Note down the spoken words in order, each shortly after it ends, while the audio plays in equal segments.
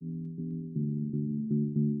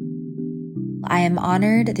I am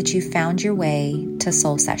honored that you found your way to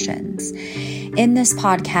Soul Sessions. In this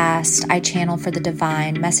podcast, I channel for the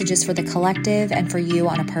divine, messages for the collective, and for you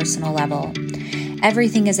on a personal level.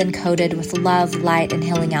 Everything is encoded with love, light, and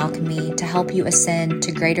healing alchemy to help you ascend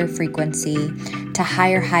to greater frequency, to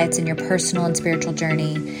higher heights in your personal and spiritual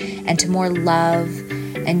journey, and to more love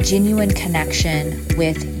and genuine connection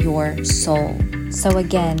with your soul. So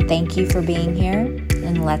again, thank you for being here,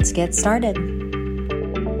 and let's get started.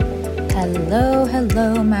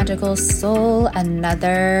 Hello, magical soul.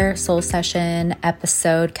 Another soul session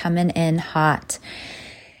episode coming in hot.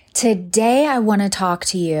 Today, I want to talk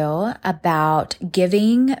to you about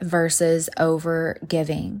giving versus over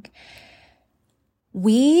giving.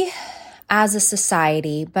 We, as a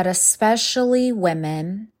society, but especially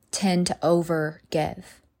women, tend to over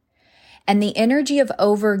give. And the energy of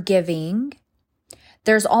over giving,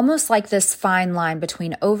 there's almost like this fine line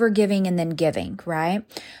between overgiving and then giving, right?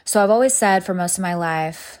 So I've always said for most of my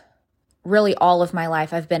life, really all of my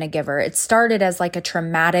life, I've been a giver. It started as like a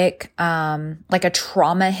traumatic, like a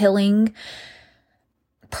trauma healing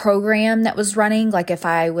program that was running. Like if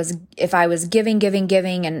I was giving,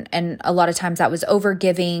 and a lot of times that was over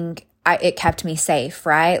giving, it kept me safe,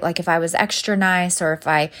 right? Like if I was extra nice or if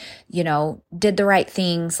I, did the right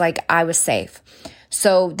things, like I was safe.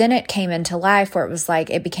 So then it came into life where it was like,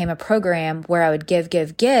 it became a program where I would give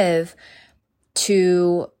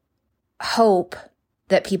to hope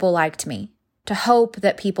that people liked me, to hope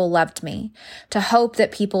that people loved me, to hope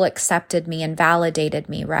that people accepted me and validated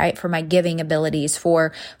me, right? For my giving abilities,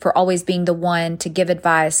 for always being the one to give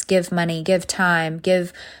advice, give money, give time,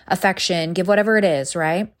 give affection, give whatever it is,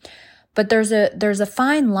 right? But there's a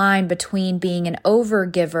fine line between being an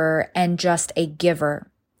overgiver and just a giver.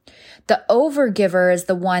 The overgiver is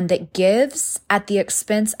the one that gives at the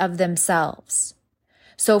expense of themselves.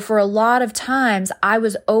 So for a lot of times, I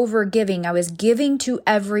was overgiving. I was giving to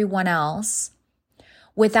everyone else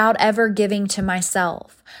without ever giving to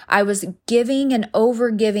myself. I was giving and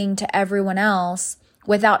overgiving to everyone else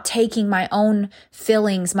without taking my own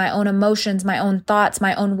feelings, my own emotions, my own thoughts,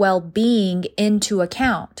 my own well-being into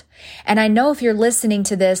account. And I know if you're listening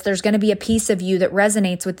to this, there's going to be a piece of you that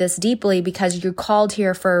resonates with this deeply because you're called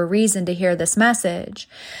here for a reason to hear this message.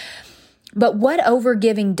 But what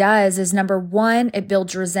overgiving does is, number one, it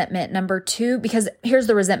builds resentment. Number two, because here's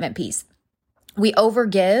the resentment piece. We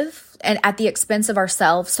overgive and at the expense of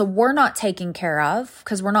ourselves. So we're not taken care of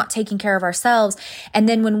because we're not taking care of ourselves. And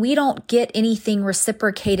then when we don't get anything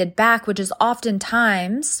reciprocated back, which is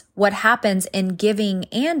oftentimes what happens in giving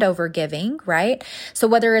and overgiving, right? So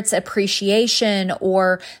whether it's appreciation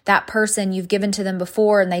or that person you've given to them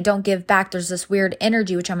before and they don't give back, there's this weird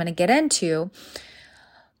energy, which I'm going to get into.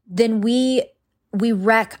 Then we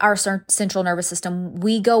wreck our central nervous system.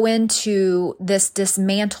 We go into this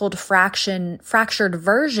dismantled, fractured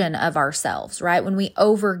version of ourselves, right? When we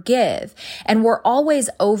overgive, and we're always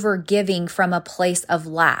overgiving from a place of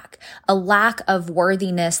lack, a lack of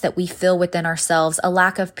worthiness that we feel within ourselves, a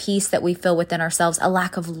lack of peace that we feel within ourselves, a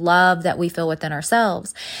lack of love that we feel within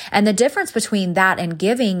ourselves. And the difference between that and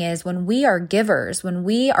giving is when we are givers, when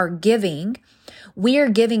we are giving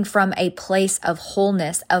from a place of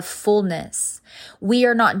wholeness, of fullness. We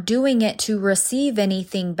are not doing it to receive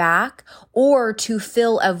anything back or to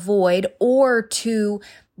fill a void or to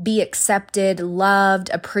be accepted, loved,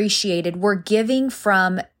 appreciated. We're giving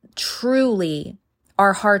from truly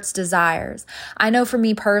our heart's desires. I know for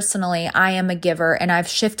me personally, I am a giver, and I've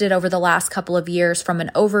shifted over the last couple of years from an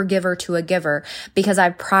overgiver to a giver because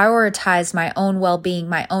I've prioritized my own well-being,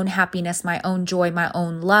 my own happiness, my own joy, my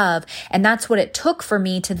own love. And that's what it took for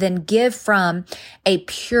me to then give from a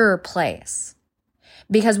pure place.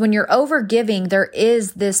 Because when you're overgiving, there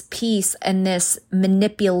is this piece and this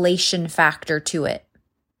manipulation factor to it.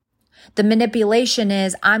 The manipulation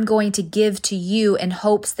is, I'm going to give to you in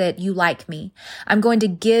hopes that you like me. I'm going to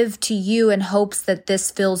give to you in hopes that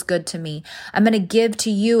this feels good to me. I'm going to give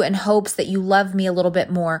to you in hopes that you love me a little bit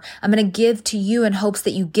more. I'm going to give to you in hopes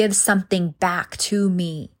that you give something back to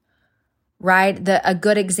me. Right? A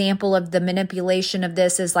good example of the manipulation of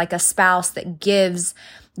this is like a spouse that gives,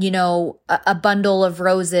 a bundle of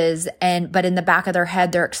roses but in the back of their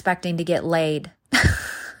head, they're expecting to get laid.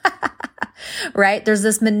 Right? There's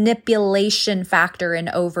this manipulation factor in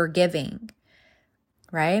overgiving,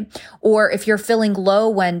 right? Or if you're feeling low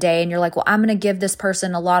one day and you're like, well, I'm going to give this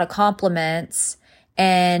person a lot of compliments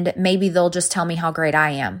and maybe they'll just tell me how great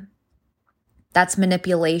I am. That's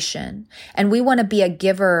manipulation. And we want to be a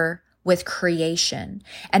giver with creation.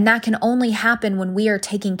 And that can only happen when we are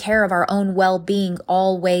taking care of our own well-being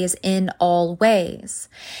always in all ways.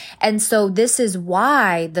 And so this is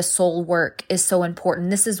why the soul work is so important.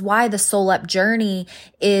 This is why the soul up journey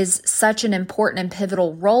is such an important and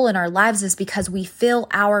pivotal role in our lives, is because we fill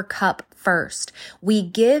our cup first. We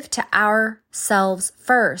give to ourselves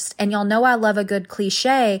first. And y'all know I love a good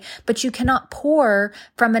cliche, but you cannot pour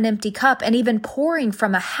from an empty cup. And even pouring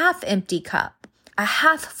from a half empty cup, a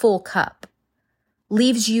half full cup,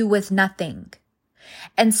 leaves you with nothing.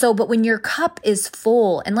 And so, but when your cup is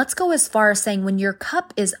full, and let's go as far as saying when your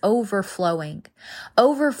cup is overflowing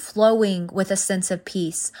with a sense of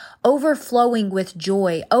peace, overflowing with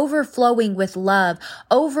joy, overflowing with love,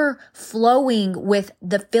 overflowing with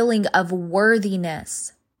the feeling of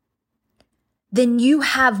worthiness, then you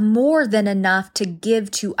have more than enough to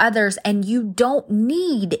give to others, and you don't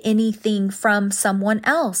need anything from someone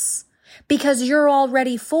else, because you're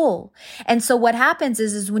already full. And so what happens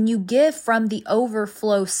is when you give from the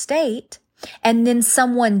overflow state, and then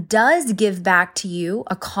someone does give back to you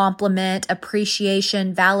a compliment,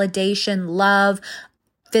 appreciation, validation, love,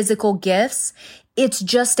 physical gifts, it's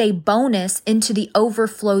just a bonus into the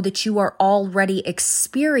overflow that you are already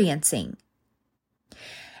experiencing.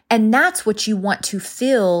 And that's what you want to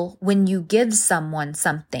feel when you give someone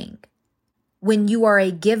something, when you are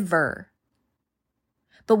a giver.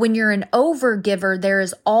 But when you're an overgiver, there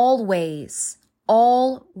is always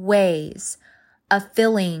a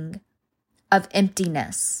feeling of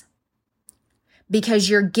emptiness, because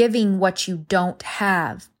you're giving what you don't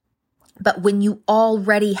have. But when you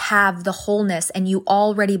already have the wholeness, and you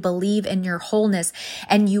already believe in your wholeness,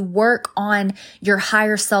 and you work on your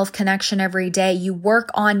higher self connection every day, you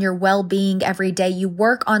work on your well-being every day, you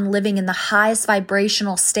work on living in the highest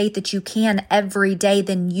vibrational state that you can every day,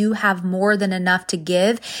 then you have more than enough to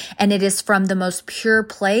give. And it is from the most pure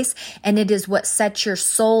place. And it is what sets your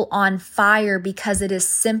soul on fire, because it is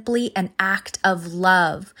simply an act of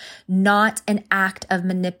love, not an act of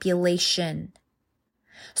manipulation.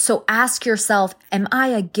 So ask yourself, am I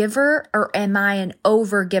a giver or am I an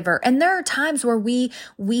overgiver? And there are times where we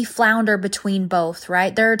flounder between both,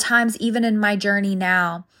 right? There are times, even in my journey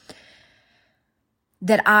now,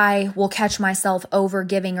 that I will catch myself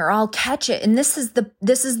overgiving, or I'll catch it. And this is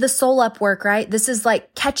the soul up work, right? This is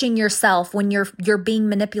like catching yourself when you're being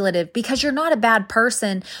manipulative, because you're not a bad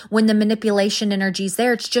person when the manipulation energy is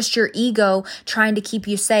there. It's just your ego trying to keep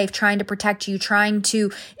you safe, trying to protect you, trying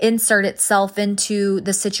to insert itself into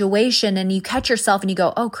the situation. And you catch yourself and you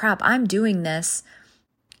go, oh crap, I'm doing this.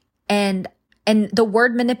 And the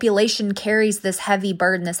word manipulation carries this heavy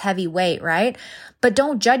burden, this heavy weight, right? But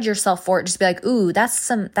don't judge yourself for it. Just be like, ooh, that's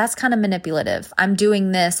kind of manipulative. I'm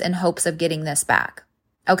doing this in hopes of getting this back.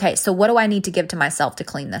 Okay, so what do I need to give to myself to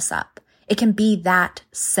clean this up? It can be that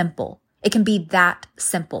simple. It can be that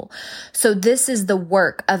simple. So this is the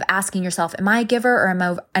work of asking yourself, am I a giver or am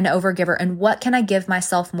I an overgiver? And what can I give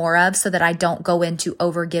myself more of so that I don't go into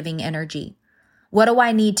overgiving energy? What do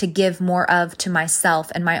I need to give more of to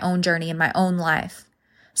myself and my own journey and my own life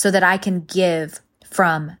so that I can give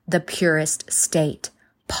from the purest state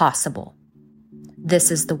possible?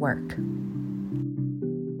 This is the work.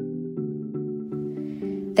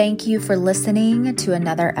 Thank you for listening to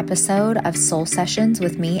another episode of Soul Sessions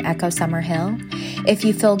with me, Echo Summerhill. If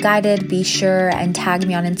you feel guided, be sure and tag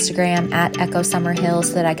me on Instagram at Echo Summerhill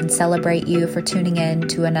so that I can celebrate you for tuning in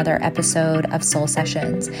to another episode of Soul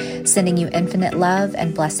Sessions. Sending you infinite love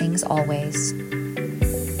and blessings always.